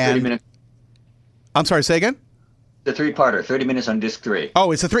 And 30 minutes. I'm sorry, say again? The 3-parter, 30 minutes on disc 3.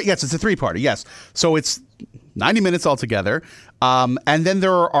 Oh, it's a 3-parter, yes. So it's 90 minutes altogether. And then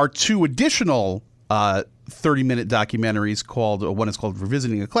there are 2 additional 30-minute documentaries called, one is called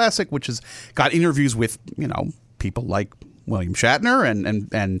Revisiting a Classic, which has got interviews with, people like William Shatner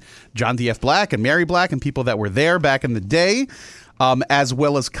and John D.F. Black and Mary Black and people that were there back in the day, as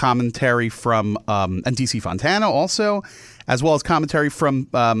well as commentary from and D.C. Fontana also, as well as commentary from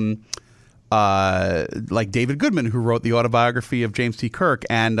like David Goodman, who wrote the autobiography of James T. Kirk,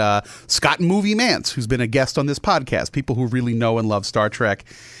 and Scott Movie Mance, who's been a guest on this podcast, people who really know and love Star Trek.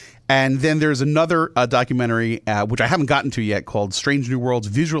 And then there's another documentary, which I haven't gotten to yet, called Strange New Worlds,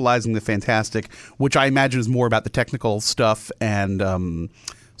 Visualizing the Fantastic, which I imagine is more about the technical stuff and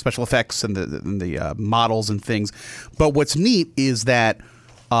special effects and the models and things. But what's neat is that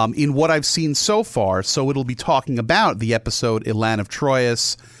in what I've seen so far, so it'll be talking about the episode Elan of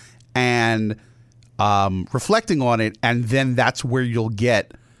Troyes and reflecting on it, and then that's where you'll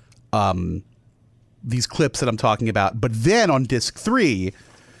get these clips that I'm talking about. But then on disc 3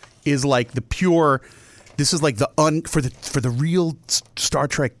 is like the pure, this is like the for the real Star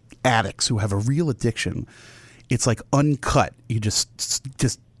Trek addicts who have a real addiction. It's like uncut. You just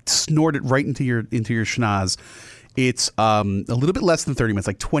snort it right into your schnoz. It's a little bit less than 30 minutes,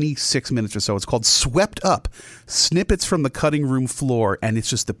 like 26 minutes or so. It's called Swept Up, Snippets from the Cutting Room Floor, and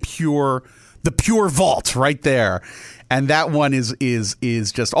it's just the pure vault right there. And that one is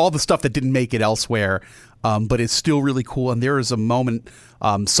just all the stuff that didn't make it elsewhere, but it's still really cool. And there is a moment,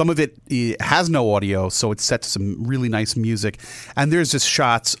 some of it has no audio, so it's set to some really nice music. And there's just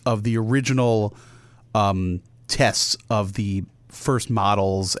shots of the original tests of the first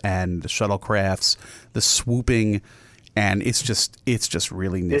models and the shuttlecrafts, the swooping, and it's just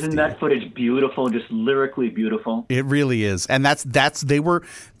really nifty. Isn't that footage beautiful? Just lyrically beautiful. It really is, and that's they were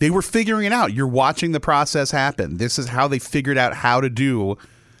figuring it out. You're watching the process happen. This is how they figured out how to do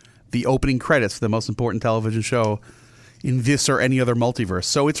the opening credits, the most important television show in this or any other multiverse.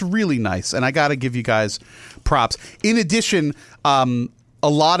 So it's really nice, and I got to give you guys props. In addition, a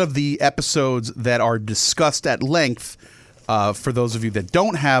lot of the episodes that are discussed at length, for those of you that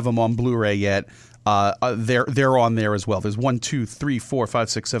don't have them on Blu-ray yet, they're on there as well. There's 1, 2, 3, 4, 5,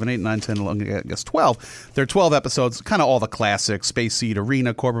 6, 7, 8, 9, 10, 11, I guess 12. There are 12 episodes, kind of all the classics, Space Seed,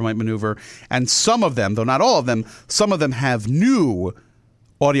 Arena, Corbomite Maneuver, and some of them, though not all of them, some of them have new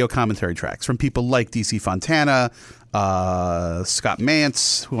audio commentary tracks from people like DC Fontana, Scott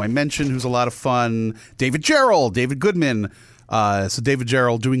Mantz, who I mentioned, who's a lot of fun, David Gerrold, David Goodman. So David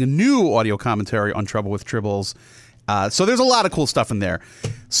Gerrold doing a new audio commentary on Trouble with Tribbles. So there's a lot of cool stuff in there.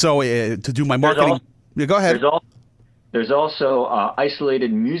 So to do my marketing, go ahead. There's also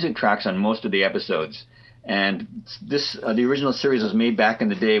isolated music tracks on most of the episodes, and this the original series was made back in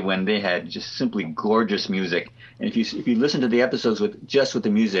the day when they had just simply gorgeous music. And if you listen to the episodes with the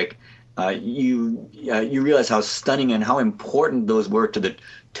music, you realize how stunning and how important those were to the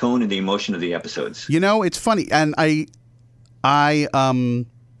tone and the emotion of the episodes. You know, it's funny, and I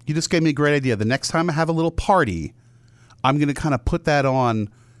you just gave me a great idea. The next time I have a little party, I'm going to kind of put that on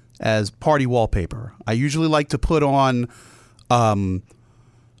as party wallpaper. I usually like to put on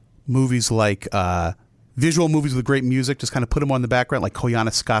movies like visual movies with great music, just kind of put them on in the background, like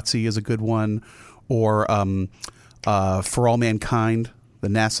Koyaanisqatsi is a good one, or For All Mankind, the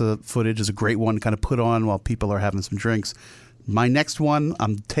NASA footage is a great one to kind of put on while people are having some drinks. My next one,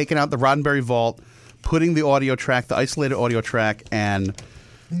 I'm taking out the Roddenberry Vault, putting the audio track, the isolated audio track, and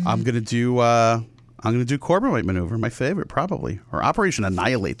I'm going to do Corbomite Maneuver, my favorite, probably. Or Operation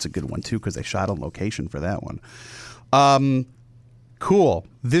Annihilate's a good one, too, because they shot on location for that one. Cool.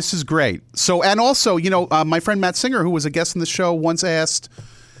 This is great. So, and also, you know, my friend Matt Singer, who was a guest on the show, once asked,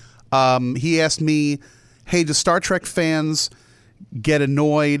 he asked me, hey, do Star Trek fans get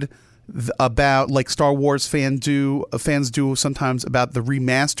annoyed about, like Star Wars fans do sometimes, about the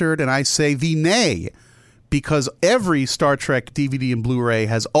remastered? And I say the nay. Because every Star Trek DVD and Blu-ray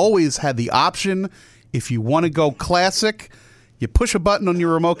has always had the option, if you want to go classic, you push a button on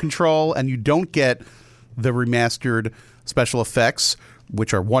your remote control and you don't get the remastered special effects,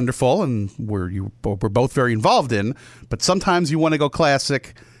 which are wonderful and we're both very involved in. But sometimes you want to go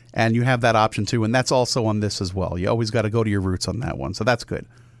classic and you have that option too. And that's also on this as well. You always got to go to your roots on that one. So that's good.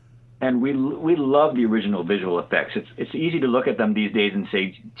 And we love the original visual effects. It's easy to look at them these days and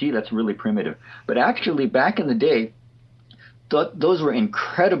say, gee, that's really primitive. But actually, back in the day, those were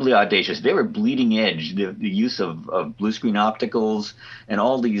incredibly audacious. They were bleeding edge, the use of blue screen opticals and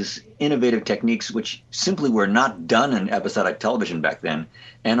all these innovative techniques, which simply were not done in episodic television back then.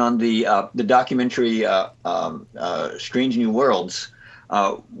 And on the documentary Strange New Worlds,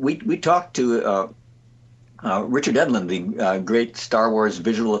 we talked to Richard Edlund, the great Star Wars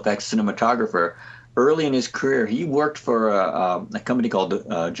visual effects cinematographer. Early in his career, he worked for a company called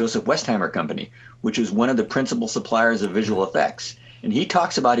Joseph Westheimer Company, which is one of the principal suppliers of visual effects. And he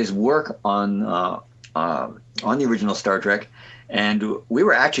talks about his work on the original Star Trek. And we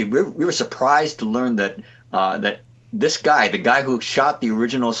were surprised to learn that that this guy, the guy who shot the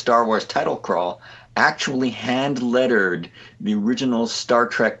original Star Wars title crawl, actually hand-lettered the original Star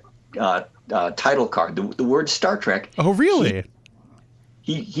Trek title card, the word Star Trek. Oh, really?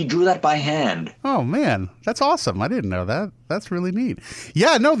 He drew that by hand. Oh, man. That's awesome. I didn't know that. That's really neat.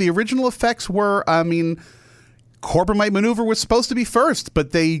 Yeah, no, the original effects were, I mean, Corbomite Maneuver was supposed to be first,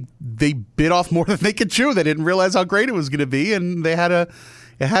 but they bit off more than they could chew. They didn't realize how great it was going to be, and they had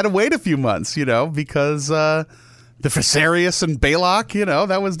to wait a few months, you know, because the Fesarius and Balok, you know,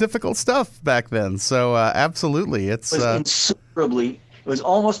 that was difficult stuff back then. So absolutely, it was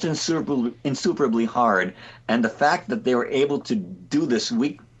almost insuperably hard, and the fact that they were able to do this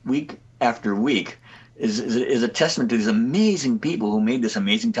week after week is a testament to these amazing people who made this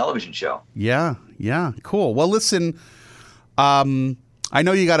amazing television show. Yeah, cool. Well, listen, I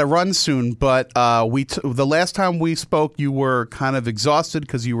know you got to run soon, but the last time we spoke, you were kind of exhausted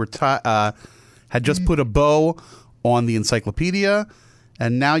because you were had just put a bow on the encyclopedia.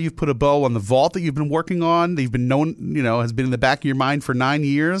 And now you've put a bow on the vault that you've been working on. That you've been known, you know, has been in the back of your mind for 9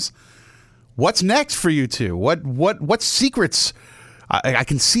 years. What's next for you two? What secrets? I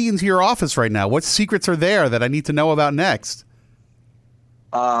can see into your office right now. What secrets are there that I need to know about next?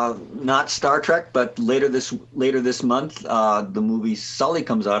 Not Star Trek, but later this month, the movie Sully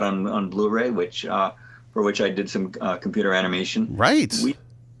comes out on Blu-ray, for which I did some computer animation. Right.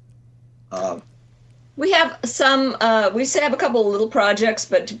 We have some. We have a couple of little projects,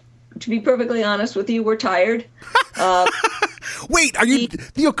 but to be perfectly honest with you, we're tired. Wait,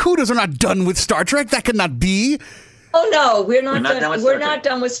 the Okudas are not done with Star Trek? That could not be. Oh no, we're not done. We're not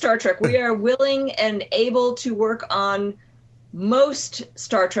done with Star Trek. We are willing and able to work on most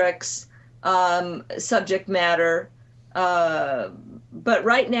Star Trek's subject matter. But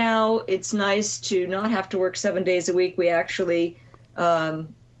right now, it's nice to not have to work 7 days a week. We actually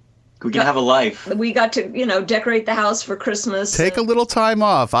We can have a life. We got to, decorate the house for Christmas. Take a little time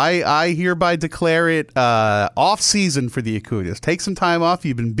off. I hereby declare it off season for the Acudas. Take some time off.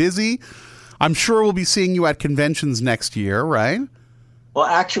 You've been busy. I'm sure we'll be seeing you at conventions next year, right? Well,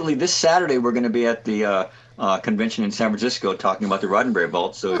 actually, this Saturday we're going to be at the convention in San Francisco talking about the Roddenberry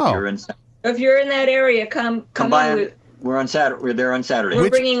Vault. So if you're in that area, come by. We're on Saturday. We're there on Saturday.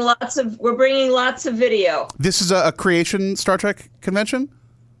 We're bringing lots of video. This is a Creation Star Trek convention?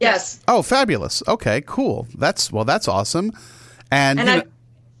 Yes. Oh, fabulous. Okay, cool. That's awesome. And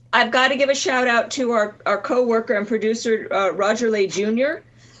I've got to give a shout out to our co-worker and producer, Roger Lay Jr.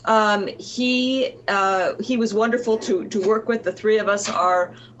 He was wonderful to work with. The three of us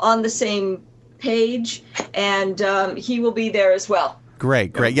are on the same page, and he will be there as well.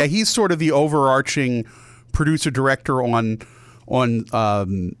 Great. Yeah, he's sort of the overarching producer director on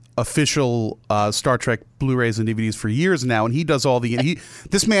official Star Trek Blu-rays and DVDs for years now, and he does all the.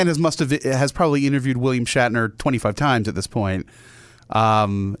 This man has probably interviewed William Shatner 25 times at this point,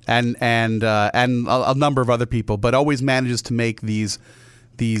 and a number of other people, but always manages to make these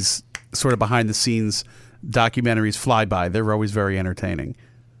sort of behind the scenes documentaries fly by. They're always very entertaining.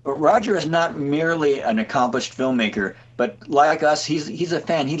 But Roger is not merely an accomplished filmmaker, but like us, he's a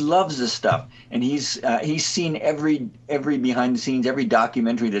fan. He loves this stuff, and he's seen every behind the scenes, every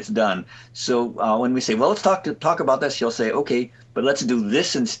documentary that's done. So when we say, well, let's talk about this, he'll say, okay, but let's do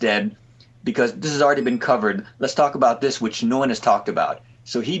this instead, because this has already been covered. Let's talk about this, which no one has talked about.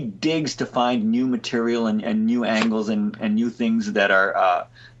 So he digs to find new material and new angles and new things that are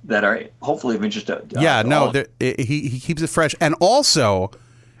hopefully of interest to he keeps it fresh, and also.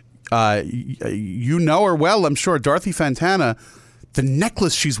 You know her well, I'm sure. Dorothy Fontana, the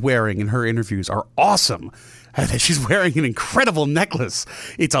necklace she's wearing in her interviews are awesome. She's wearing an incredible necklace.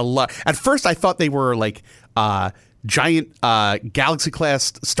 It's a lot. At first, I thought they were like giant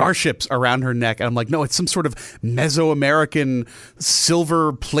Galaxy-class starships around her neck. And I'm like, no, it's some sort of Mesoamerican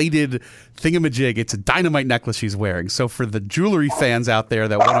silver-plated thingamajig. It's a dynamite necklace she's wearing. So for the jewelry fans out there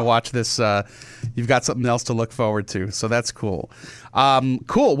that want to watch this, you've got something else to look forward to. So that's cool.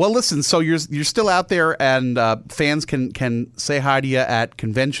 Cool. Well, listen, so you're still out there, and fans can say hi to you at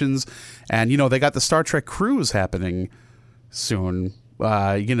conventions. And, they got the Star Trek cruise happening soon.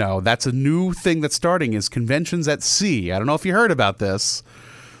 That's a new thing that's starting, is conventions at sea. I don't know if you heard about this.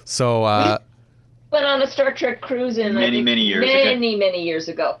 So we went on a Star Trek cruise in many years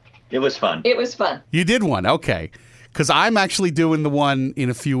ago. It was fun. You did one, okay? Because I'm actually doing the one in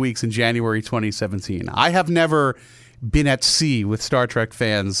a few weeks in January 2017. I have never been at sea with Star Trek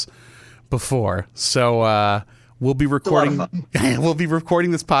fans before, so we'll be recording. We'll be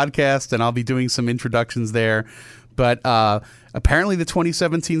recording this podcast, and I'll be doing some introductions there. But apparently the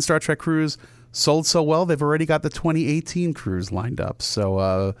 2017 Star Trek cruise sold so well, they've already got the 2018 cruise lined up.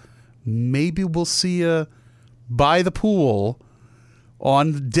 So maybe we'll see you by the pool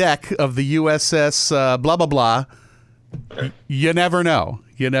on the deck of the USS blah, blah, blah. You never know.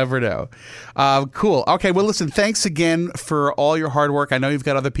 Cool. Okay, well, listen, thanks again for all your hard work. I know you've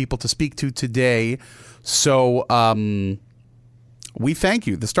got other people to speak to today. So we thank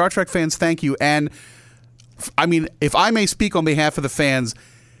you. The Star Trek fans thank you. And I mean, if I may speak on behalf of the fans,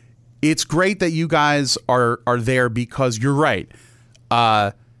 it's great that you guys are there, because you're right.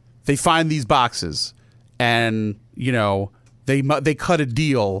 They find these boxes, and they cut a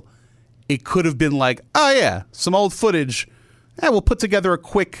deal. It could have been like, oh yeah, some old footage. We'll put together a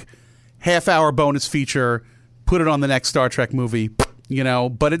quick half-hour bonus feature, put it on the next Star Trek movie.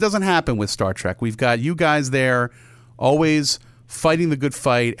 But it doesn't happen with Star Trek. We've got you guys there, always fighting the good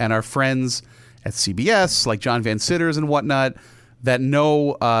fight, and our friends at CBS, like John Van Citters and whatnot, that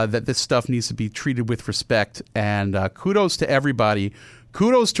know that this stuff needs to be treated with respect. And kudos to everybody.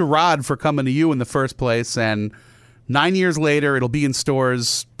 Kudos to Rod for coming to you in the first place. And 9 years later, it'll be in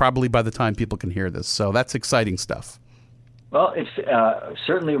stores probably by the time people can hear this. So that's exciting stuff. Well, it's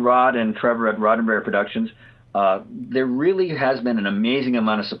certainly Rod and Trevor at Roddenberry Productions. There really has been an amazing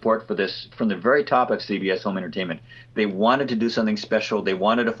amount of support for this from the very top of CBS Home Entertainment. They wanted to do something special. They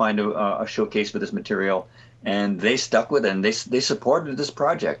wanted to find a showcase for this material, and they stuck with it, and they supported this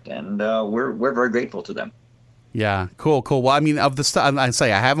project, and we're very grateful to them. Yeah, cool. Well, I mean, of the stuff, I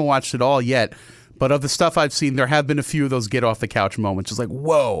say I haven't watched it all yet, but of the stuff I've seen, there have been a few of those get off the couch moments. Just like,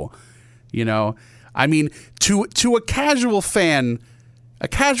 whoa, I mean, to a casual fan. A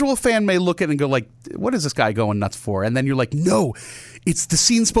casual fan may look at it and go like, what is this guy going nuts for? And then you're like, no, it's the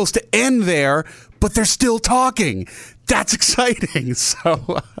scene's supposed to end there, but they're still talking. That's exciting.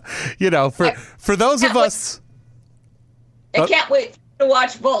 So, for those of us. I can't wait to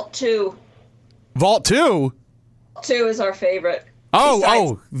watch Vault 2. Vault 2? Vault 2 is our favorite.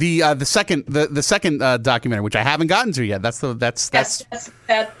 The second documentary, which I haven't gotten to yet. That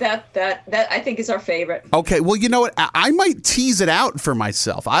I think is our favorite. Okay, well, you know what? I might tease it out for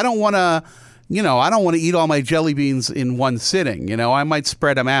myself. I don't want to, eat all my jelly beans in one sitting. I might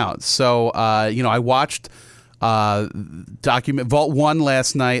spread them out. So, I watched Vault 1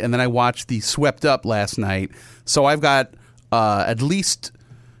 last night, and then I watched the Swept Up last night. So I've got at least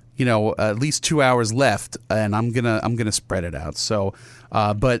 2 hours left, and I'm gonna spread it out. So,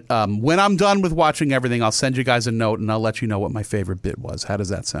 but when I'm done with watching everything, I'll send you guys a note, and I'll let you know what my favorite bit was. How does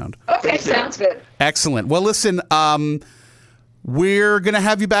that sound? Okay, sounds good. Excellent. Well, listen, we're gonna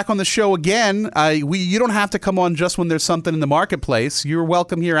have you back on the show again. You don't have to come on just when there's something in the marketplace. You're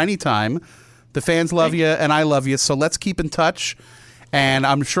welcome here anytime. The fans love you, and I love you. So let's keep in touch. And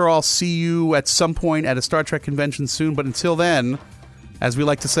I'm sure I'll see you at some point at a Star Trek convention soon. But until then, as we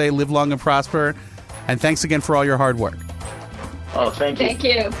like to say, live long and prosper. And thanks again for all your hard work. Oh, thank you. Thank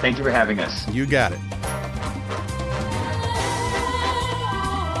you. Thank you for having us. You got it.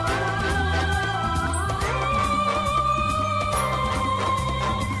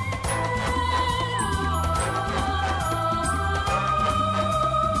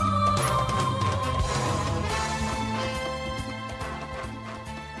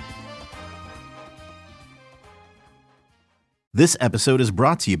 This episode is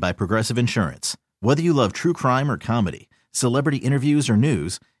brought to you by Progressive Insurance. Whether you love true crime or comedy, celebrity interviews or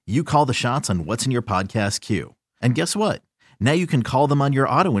news, you call the shots on what's in your podcast queue. And guess what? Now you can call them on your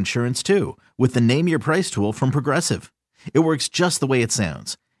auto insurance too with the Name Your Price tool from Progressive. It works just the way it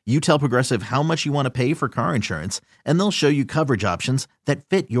sounds. You tell Progressive how much you want to pay for car insurance, and they'll show you coverage options that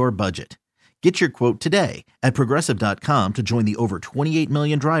fit your budget. Get your quote today at Progressive.com to join the over 28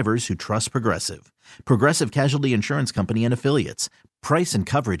 million drivers who trust Progressive. Progressive Casualty Insurance Company and Affiliates. Price and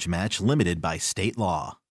coverage match limited by state law.